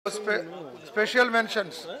Special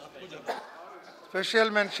mentions. Special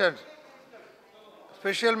mention.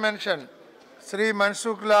 Special mention. Sri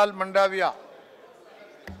Mansukh Lal Mandavia.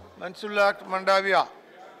 Mansukh Lal Mandavia.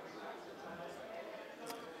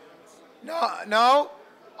 Now,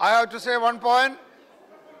 I have to say one point.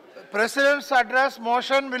 President's address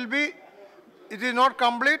motion will be, it is not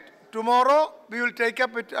complete. Tomorrow, we will take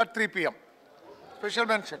up it at 3 p.m. Special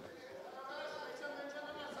mention.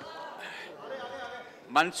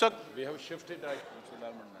 Mansukh. We have shifted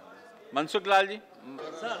Mansukh Lal ji.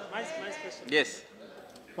 Sir, my question. Yes.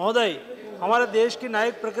 महोदय, हमारे देश की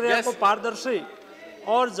न्यायिक प्रक्रिया को पारदर्शी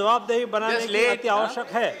और जवाबदेही बनाने की अति आवश्यक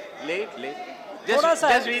है। थोड़ा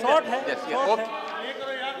सा शॉर्ट है।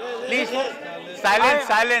 Please,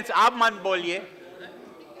 silence. आप मत बोलिए।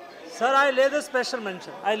 Sir, I lay the special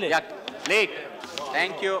mention. I lay. Yeah, late.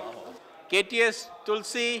 Thank you. KTS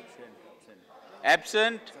Tulsi,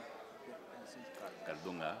 absent. कर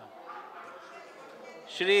दूंगा.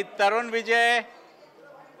 Shri Tarun Vijay,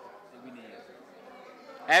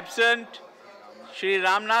 absent. Shri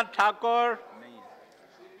Ramnath Thakur,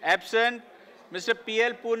 absent. Mr.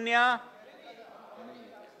 P.L. Punya,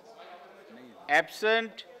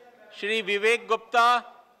 absent. Shri Vivek Gupta,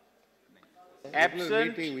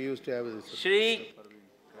 absent. We used to have this. Shri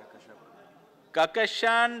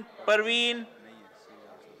Kakashan Parveen,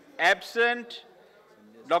 absent.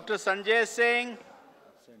 Dr. Sanjay Singh,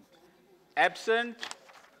 absent.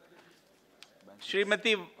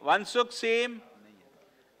 Srimati Vansukh Sim,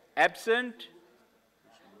 absent.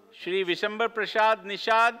 Shri Vishambar Prasad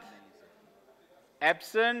Nishad,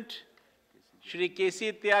 absent. Shri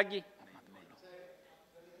K.C. Tyagi,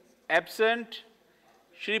 absent.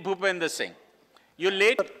 Shri Bhupender Singh. You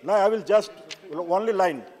late? No, I will just, only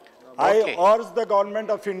line. Okay. I urge the government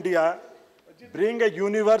of India bring a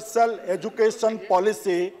universal education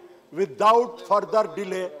policy without further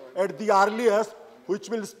delay at the earliest, which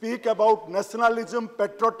will speak about nationalism,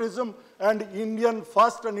 patriotism, and Indian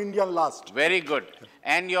first and Indian last. Very good.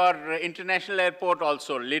 And your international airport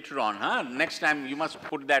also later on. Huh? Next time you must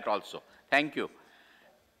put that also. Thank you.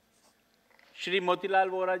 Shri Motilal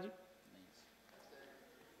Vora ji?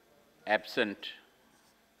 Absent.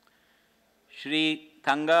 Shri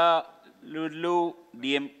Thanga Lulu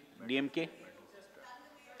DMK?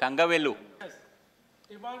 Thangavelu.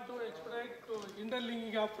 We want to expedite to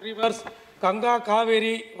interlinking of rivers Ganga,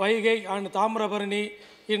 Kaveri, Vaigai and Tamrabarani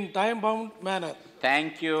in time-bound manner.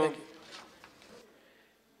 Thank you. Thank you.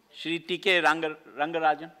 Shri T.K.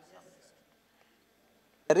 Rangarajan.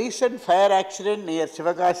 A recent fire accident near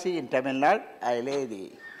Sivakasi in Tamil Nadu, I lay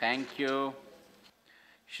the. Thank you.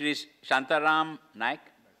 Shri Shantaram Naik.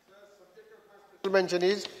 Mention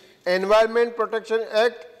is Environment Protection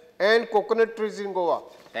Act and coconut trees in Goa.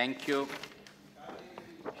 Thank you.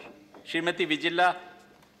 Srimati Vijila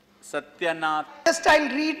Satyanath. Just I'll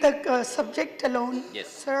read the subject alone. Yes.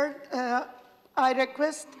 Sir, I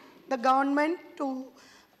request the government to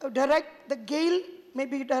direct, the GAIL may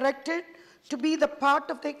be directed to be the part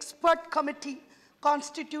of the expert committee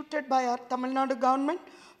constituted by our Tamil Nadu government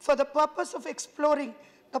for the purpose of exploring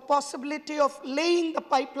the possibility of laying the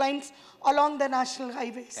pipelines along the national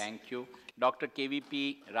highways. Thank you. Dr.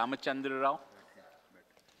 KVP Ramachandra Rao.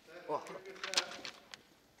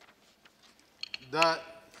 The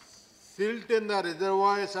silt in the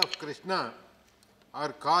reservoirs of Krishna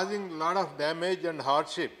are causing a lot of damage and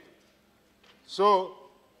hardship. So,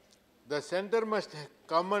 the center must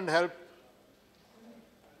come and help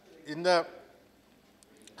in the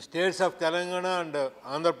states of Telangana and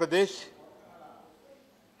Andhra Pradesh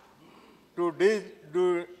to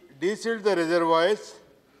desilt the reservoirs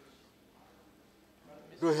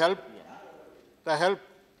to help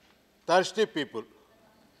thirsty people.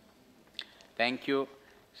 Thank you.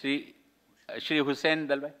 Shri Hussain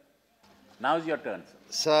Dalwai. Now is your turn.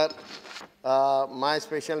 Sir, my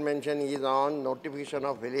special mention is on notification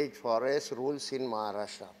of village forest rules in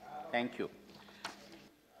Maharashtra. Thank you.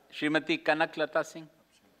 Srimati Kanaklata Singh.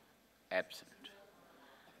 Absent.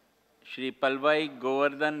 Shri Palvai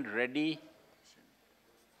Govardhan Reddy.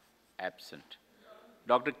 Absent.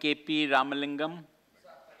 Dr. K.P. Ramalingam.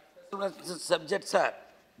 Subject, sir.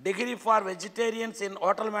 Degree for vegetarians in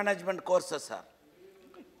hotel management courses, sir.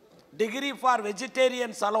 Degree for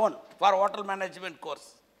vegetarians alone for hotel management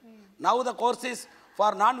course. Now the course is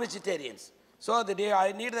for non-vegetarians. So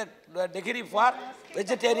I need the degree for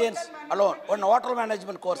vegetarians alone on hotel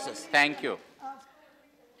management courses. Thank you.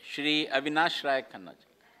 Shri Avinash Rai Khanna.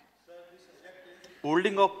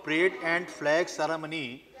 Holding of parade and flag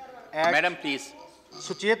ceremony at Madam, please.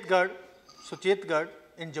 Suchetgarh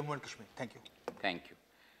in Jammu and Kashmir. Thank you. Thank you.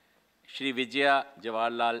 Shri Vijaya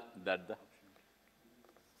Jawaharlal Darda.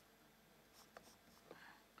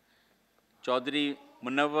 Chaudhary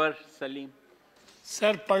Munawwar Salim.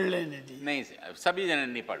 Sir पढ़ लेने दीजिए। नहीं sir, सभी जने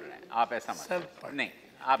नहीं पढ़ रहे हैं, आप ऐसा मत सर नहीं,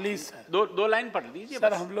 आप प्लीज सर। दो लाइन पढ़ दीजिए सर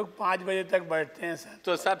बस। हम लोग 5 बजे तक बैठते हैं सर।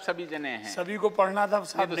 तो सब सभी जने हैं, सभी को पढ़ना था,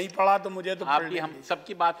 साहब नहीं पढ़ा तो मुझे तो आप पढ़ भी हम लेने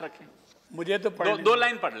सबकी बात रखें, मुझे तो पढ़ दो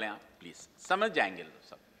लाइन पढ़ लें आप प्लीज, समझ जाएंगे लोग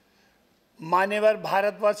सब। मान्यवर,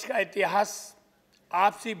 भारतवर्ष का इतिहास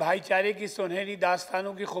आपसी भाईचारे की सुनहरी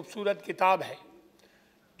दास्तानों की खूबसूरत किताब है,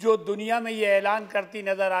 जो दुनिया में ये ऐलान करती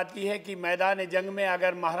नजर आती है कि मैदान जंग में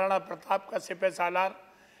अगर महाराणा प्रताप का सिपह सालार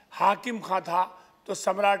हाकिम खां था तो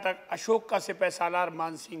सम्राट अशोक का सिपह सालार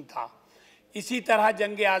मान सिंह था। इसी तरह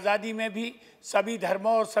जंग आज़ादी में भी सभी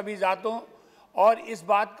धर्मों और सभी जातों और इस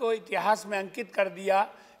बात को इतिहास में अंकित कर दिया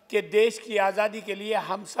कि देश की आज़ादी के लिए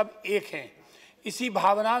हम सब एक हैं। इसी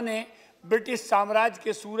भावना ने ब्रिटिश साम्राज्य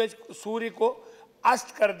के सूर्य को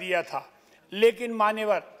अस्त कर दिया था। लेकिन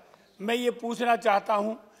मान्यवर, मैं ये पूछना चाहता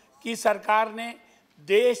हूँ कि सरकार ने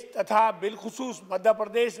देश तथा बिलखुसूस मध्य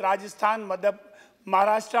प्रदेश, राजस्थान,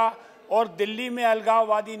 महाराष्ट्र और दिल्ली में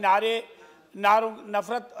अलगाववादी नारे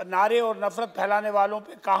और नफरत फैलाने वालों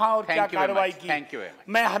पे कहाँ और क्या कार्रवाई की।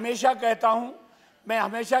 मैं हमेशा कहता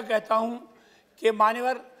हूँ कि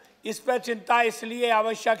मान्यवर, इस पर चिंता इसलिए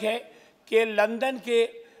आवश्यक है कि लंदन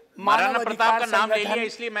के मानव अधिकार संगठन,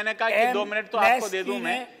 इसलिए मैंने कहा कि 2 मिनट तो आपको दे दूं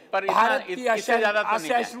मैं, पर भारत की इससे ज्यादा तो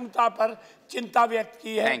नहीं। असहिष्णुता पर चिंता व्यक्त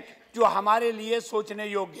की है, जो हमारे लिए सोचने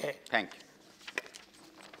योग्य है। Thank you.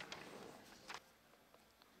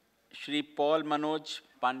 Shri Paul Manoj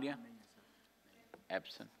Pandya,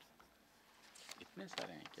 absent. इतने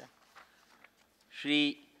सारे हैं क्या?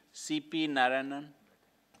 Shri CP Narayanan.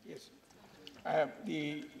 Yes.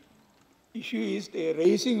 The issue is the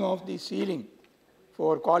raising of the ceiling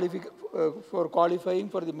for qualifying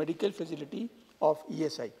for the medical facility of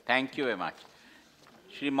ESI. Thank you very much.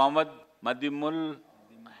 Shri Mohammad Madimul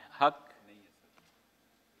Haq.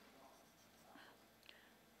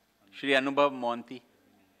 Shri Anubhav Mohanty.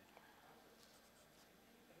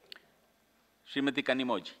 Srimati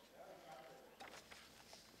Kanimoji.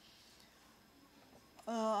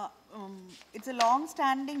 It's a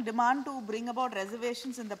long-standing demand to bring about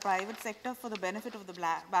reservations in the private sector for the benefit of the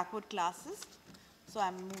backward classes. So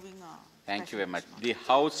I'm moving. Thank you very much. The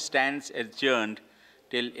House stands adjourned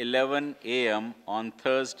till 11 a.m. on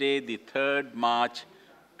Thursday, the 3rd March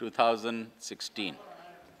 2016.